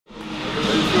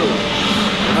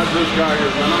just got here,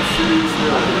 man. I'm serious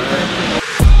still, man.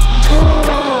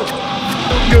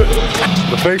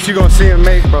 The face you gonna see him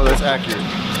make, bro, that's accurate.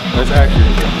 That's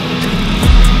accurate.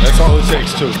 That's all it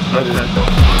takes, too. That is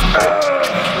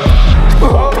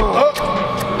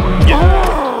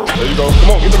yeah. There you go. Come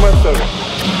on, get the left side.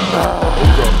 There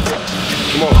you go.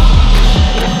 Come on.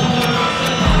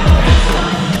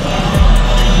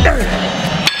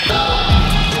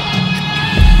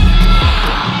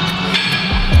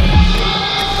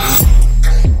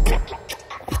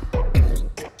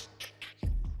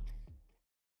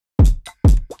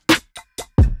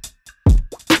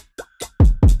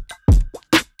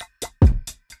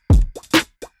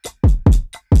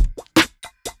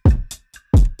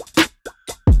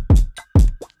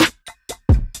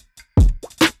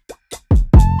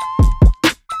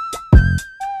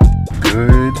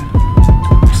 Good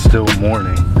still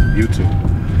morning, YouTube.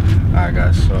 Alright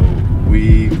guys, so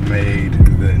we made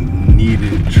the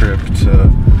needed trip to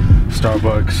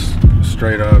Starbucks.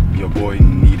 Straight up, your boy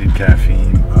needed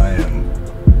caffeine. I am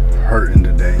hurting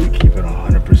today, to keep it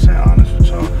 100% honest with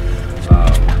y'all.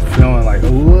 Feeling like a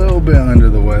little bit under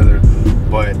the weather,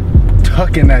 but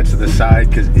tucking that to the side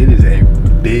because it is a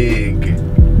big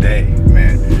day,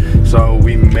 man. So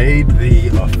we made the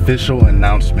official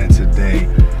announcement today.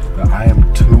 I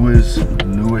am Tua's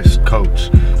newest coach.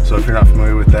 So if you're not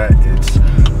familiar with that, it's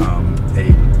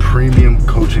a premium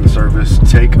coaching service,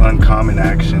 Take Uncommon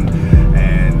Action,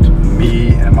 and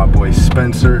me and my boy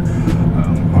Spencer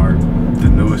are the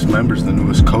newest members, the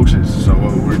newest coaches. So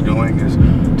what we're doing is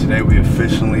today we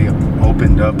officially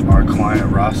opened up our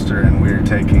client roster, and we're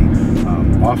taking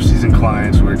off-season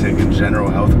clients, we're taking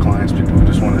general health clients, people who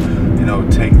just want to, you know,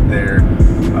 take their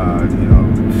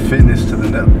fitness to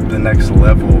the next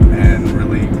level and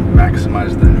really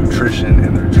maximize their nutrition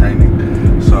and their training.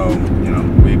 So, you know,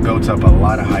 we built up a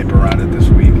lot of hype around it this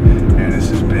week, and this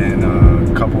has been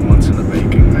a couple months in the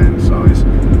making, man. So it's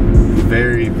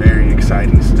very, very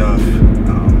exciting stuff.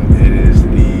 It is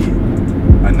the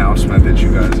announcement that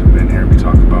you guys have been hearing me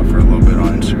talk about for a little bit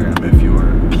on Instagram, if you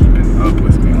are keeping up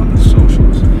with me on the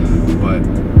socials. But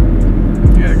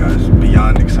yeah, guys,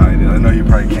 beyond excited. I know you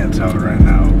probably can't tell right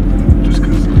now, just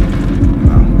because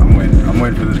I'm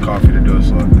waiting for this coffee to do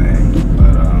its little thing.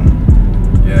 But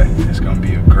yeah, it's gonna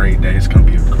be a great day. It's gonna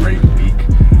be a great week,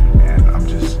 and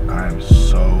I am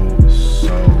so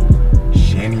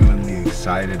genuinely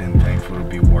excited and thankful to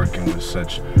be working with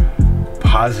such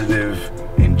positive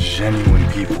and genuine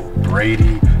people.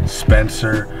 Brady,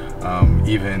 Spencer,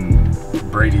 even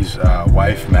Brady's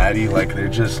wife Maddie, like they're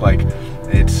just like,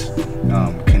 it's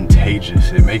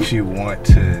contagious. It makes you want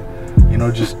to, you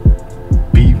know, just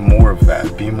be more of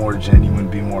that, be more genuine,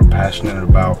 be more passionate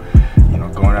about, you know,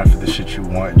 going after the shit you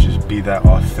want. Just be that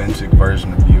authentic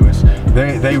version of you.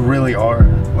 They really are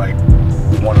like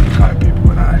one of the kind of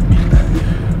people, and I mean that.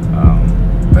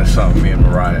 That's something me and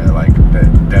Mariah, like, that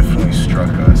definitely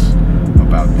struck us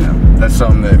about them. That's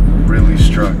something that really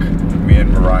struck me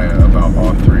and Mariah about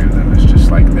all three of them. It's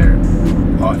just like their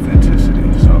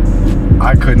authenticity. So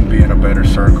I couldn't be in a better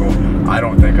circle. I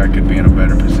don't think I could be in a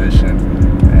better position,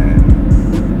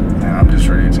 and I'm just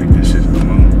ready to take this shit to the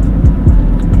moon.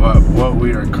 But what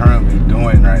we are currently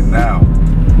doing right now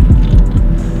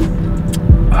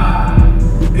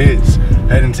is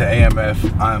heading to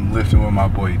AMF. I'm lifting with my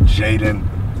boy Jaden.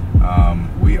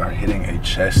 We are hitting a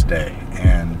chest day,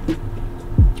 and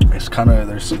it's kind of,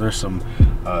 there's some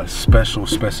special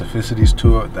specificities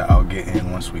to it that I'll get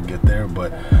in once we get there,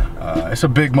 but it's a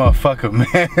big motherfucker,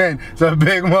 man. It's a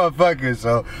big motherfucker.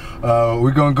 So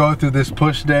we're gonna go through this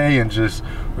push day and just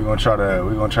we're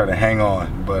gonna try to hang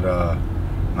on. But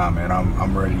nah, man,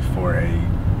 I'm ready for a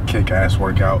kick-ass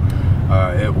workout.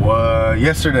 It was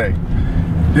yesterday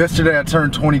I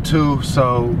turned 22,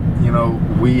 so, you know,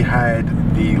 we had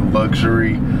the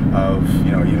luxury of,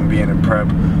 you know, even being in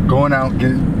prep, going out,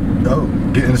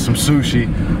 getting some sushi.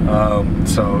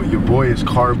 So your boy is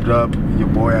carbed up. Your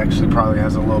boy actually probably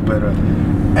has a little bit of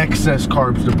excess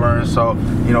carbs to burn, so,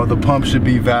 you know, the pump should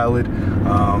be valid,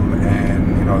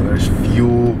 and, you know, there's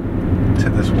fuel to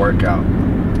this workout.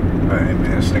 Hey,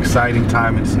 man, it's an exciting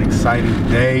time. It's an exciting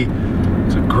day.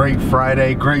 It's a great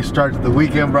Friday, great start to the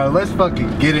weekend, bro. Let's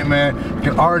fucking get it, man. You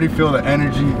can already feel the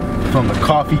energy from the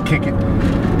coffee kicking.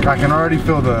 I can already,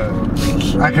 bro,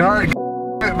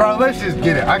 let's just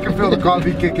get it. I can feel the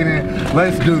coffee kicking in.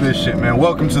 Let's do this shit, man.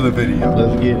 Welcome to the video.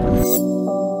 Let's get it.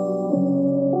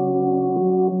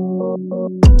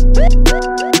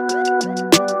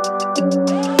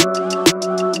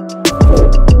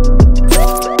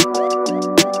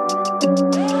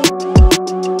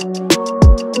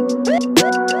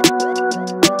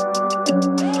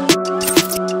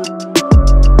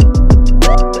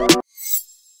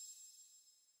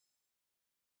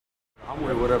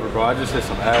 I just hit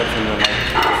some abs and then like.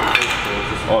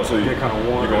 Oh, so you get kind of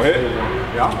warm. You gonna hit?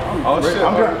 Yeah,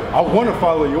 I want to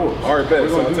follow yours. All right, bet.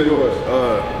 So I'll tell you what.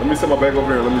 Let me set my bag over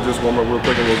here and let me just warm up real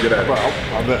quick and we'll get at it.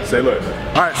 I bet. Say less.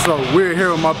 All right, so we're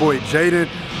here with my boy Jaden.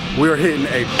 We're hitting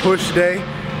a push day.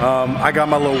 I got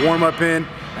my little warm up in,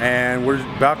 and we're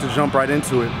about to jump right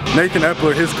into it. Nathan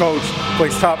Epler, his coach,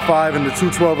 plays top 5 in the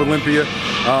 212 Olympia,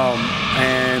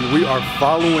 and we are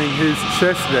following his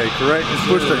chest day, correct? His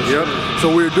push day, yep.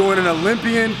 So we're doing an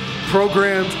Olympian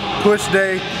programmed push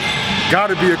day.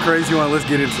 Gotta be a crazy one. Let's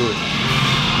get into it.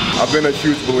 I've been a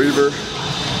huge believer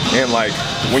in like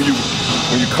when you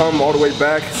come all the way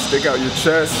back, stick out your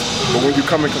chest, but when you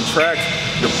come and contract,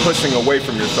 you're pushing away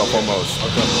from yourself almost.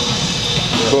 Okay.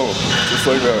 Boom, just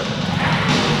like that.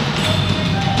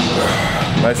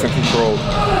 Nice and controlled.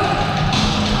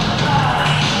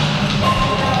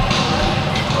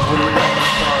 What do we got as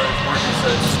far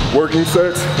as working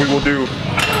sets? We will do,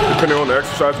 depending on the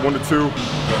exercise, 1 to 2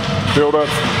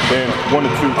 build-ups, then 1 to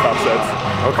 2 top sets.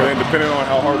 Okay. And depending on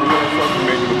how hard we hit ourselves, we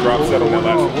may do a drop set on that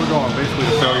last one. We're going basically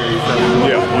to failure, you said.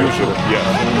 Yeah, usually, yeah.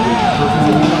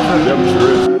 Yeah, we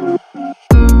sure is.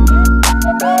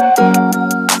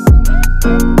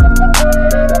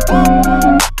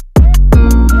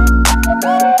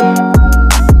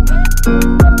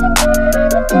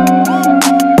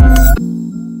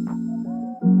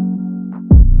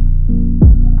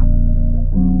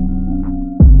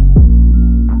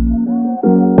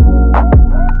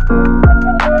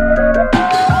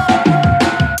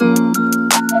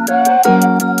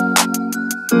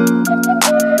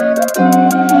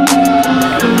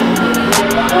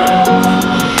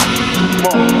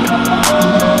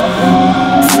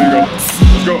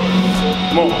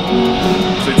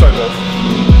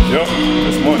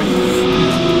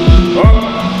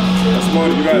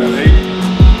 You got it, 8.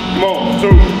 Come on, 2.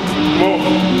 Come on.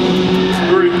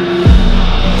 3.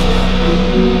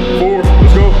 4.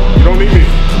 Let's go. You don't need me.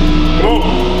 Come on.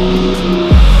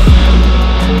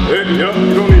 8. Yep,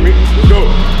 you don't need me. Let's go.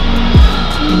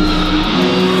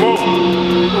 Come on.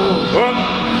 Up.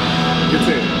 Get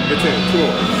 10. Get 10. 2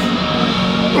 more.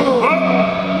 Up.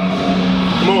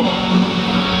 Come on.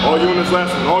 All you in this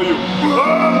last one. All you.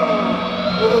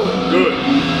 Good.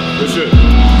 Good shit.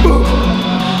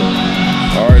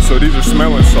 Alright, so these are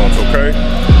smelling salts, okay?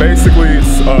 Basically,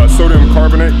 it's sodium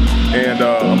carbonate and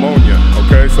ammonia,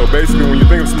 okay? So basically, when you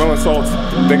think of smelling salts,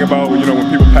 think about, you know, when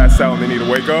people pass out and they need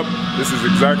to wake up, this is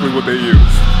exactly what they use,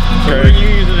 okay? So what are you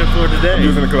using it for today? I'm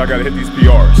using it because I gotta hit these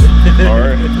PRs,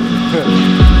 alright?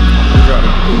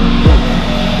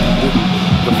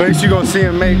 The face you're gonna see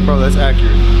him make, bro, that's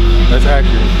accurate. That's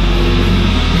accurate.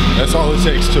 That's all it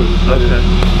takes, too. Okay.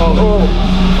 Okay.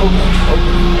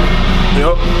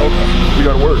 Yep, okay. We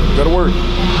gotta work,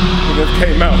 We just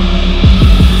came out.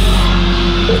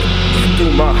 Do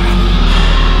my.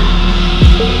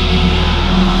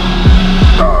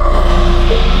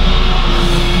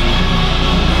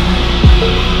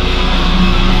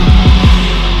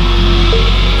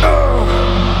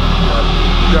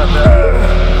 Got that.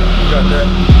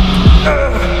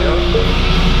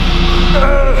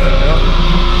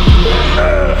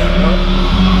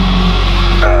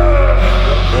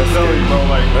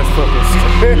 That's fucking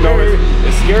scary. You know,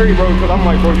 it's scary, bro, because I'm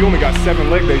like, bro, you only got 7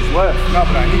 leg days left. No,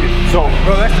 but I need it. So,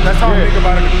 bro, that's how I think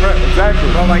about it in prep. Exactly.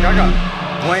 Bro, like I got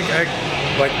blank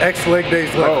X leg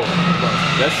days left. Bro,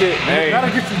 that shit, hey.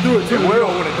 Gotta get you to do it too. You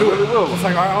don't want to do it. It's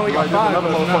like I only got 5. Another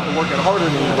motherfucker working harder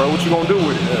than you, bro. What you gonna do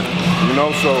with it? Yeah. You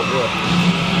know, so,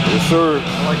 yes, sir.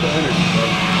 I like the energy, bro.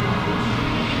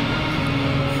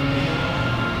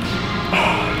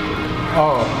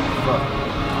 Oh, fuck.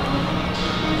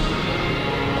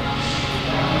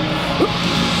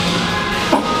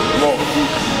 Come on.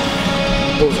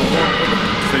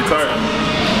 Stay tight.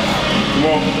 Come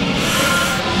on.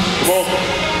 Come on.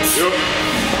 Yep.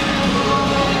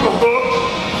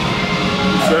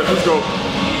 Set. Let's go.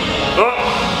 Up.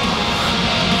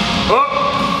 Up.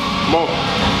 Come on.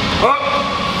 Up.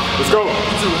 Let's go.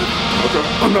 Okay.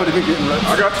 I'm not even getting ready. I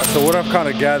got you. So what I've kind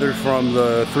of gathered from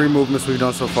the 3 movements we've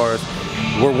done so far is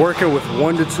we're working with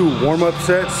 1 to 2 warm-up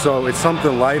sets, so it's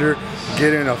something lighter,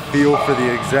 getting a feel for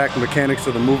the exact mechanics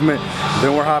of the movement.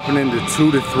 Then we're hopping into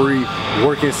 2 to 3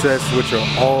 working sets, which are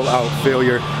all out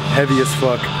failure, heavy as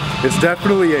fuck. It's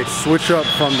definitely a switch up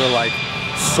from the like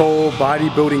soul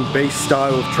bodybuilding based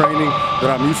style of training that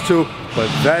I'm used to, but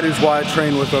that is why I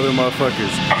train with other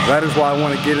motherfuckers. That is why I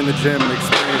want to get in the gym and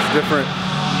experience different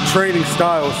training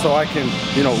styles so I can,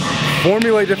 you know,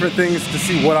 formulate different things to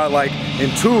see what I like.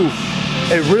 And 2,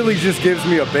 it really just gives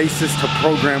me a basis to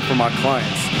program for my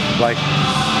clients. Like,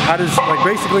 how does, like,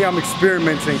 basically I'm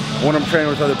experimenting when I'm training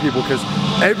with other people, because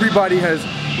everybody has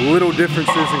little differences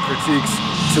and critiques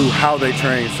to how they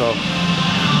train. So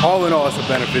all in all, it's a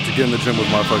benefit to get in the gym with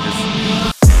motherfuckers.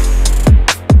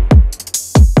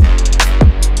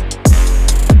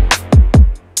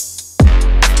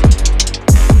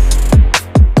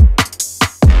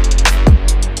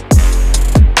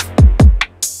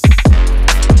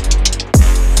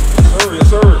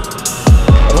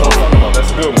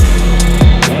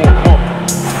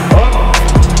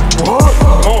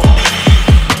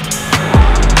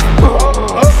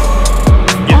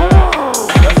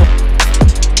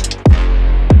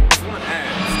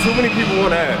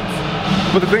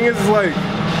 But the thing is like,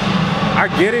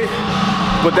 I get it,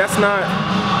 but that's not,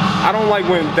 I don't like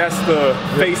when that's the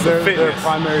face of fitness.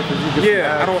 Primary physique.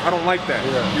 Yeah, I don't like that.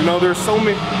 Yeah. You know, there's so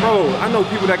many, bro, I know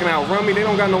people that can outrun me, they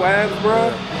don't got no abs, bro.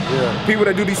 Yeah. People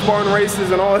that do these Spartan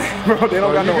races and all that, bro, they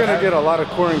don't got no abs. You're gonna get a lot of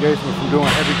core engagement from doing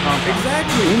heavy compound.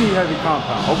 Exactly. You need heavy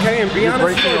compound. Okay, and be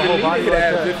honest, you don't need to hit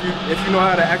abs if you know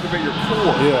how to activate your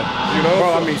core. Yeah. You know?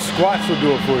 Bro, I mean, squats will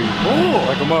do it for you. Ooh,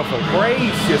 like a motherfucker.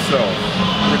 Brace yourself.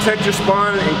 Protect your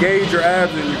spine, engage your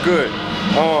abs, and you're good.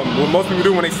 What most people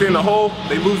do when they sit in the hole,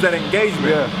 they lose that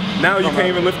engagement. Yeah. Now you can't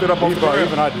even lift it up off the ground.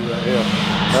 Even I do that, yeah.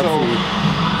 Absolutely.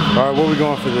 All right, where are we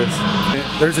going for this?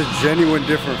 There's a genuine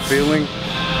different feeling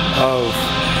of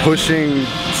pushing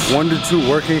 1 to 2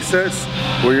 working sets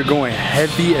where you're going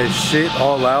heavy as shit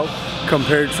all out,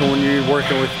 compared to when you're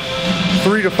working with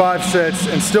 3 to 5 sets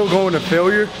and still going to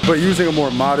failure, but using a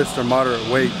more modest or moderate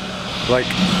weight. Like,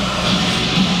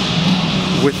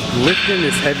 with lifting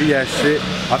this heavy ass shit,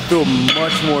 I feel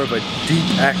much more of a deep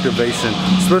activation,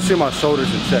 especially in my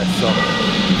shoulders and chest. So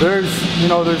there's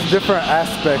different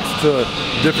aspects to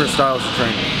different styles of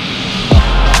training.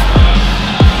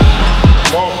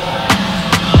 Whoa.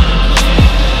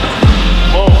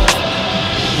 Whoa.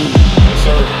 Yes,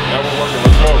 sir. Now we're working.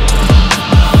 Let's go.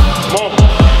 Come on.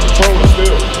 Control it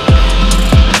still.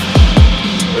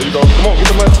 There you go. Come on. Get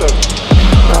the left step.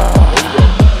 There you go.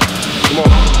 Come on.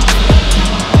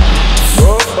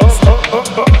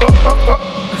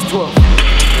 That's 12.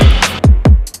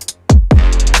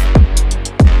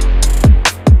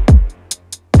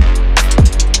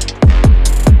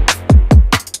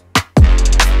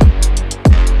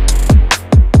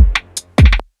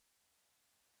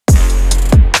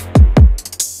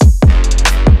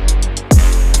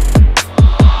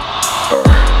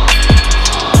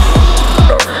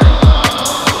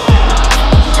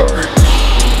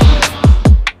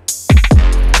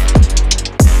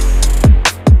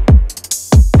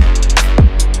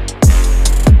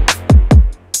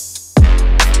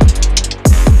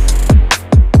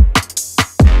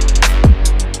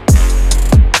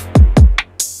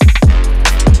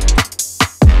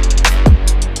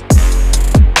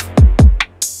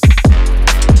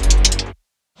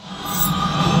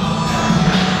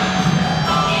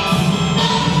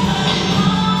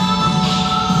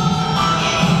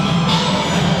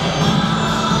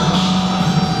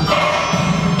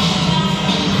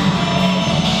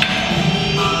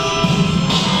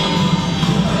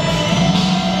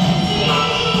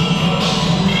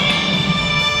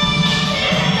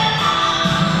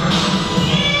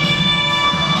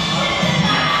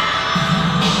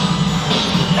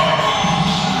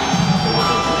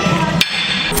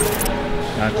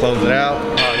 Close it out.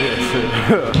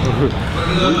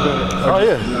 Oh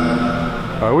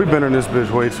yeah. All right, we've been in this bitch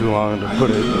way too long, to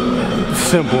put it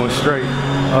simple and straight.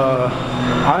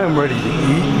 I am ready to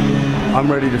eat.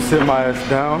 I'm ready to sit my ass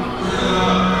down.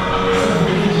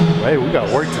 Hey, we got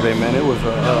work today, man.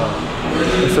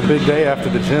 It's a big day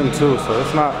after the gym too, so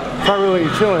it's not really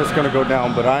any chilling that's gonna go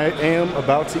down, but I am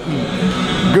about to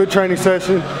eat. Good training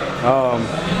session.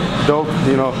 Dope,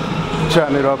 you know,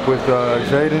 chatting it up with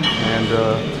Jaden, and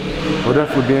we'll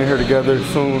definitely be in here together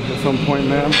soon at some point,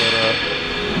 man. But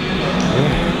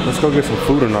yeah, let's go get some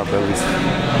food in our bellies.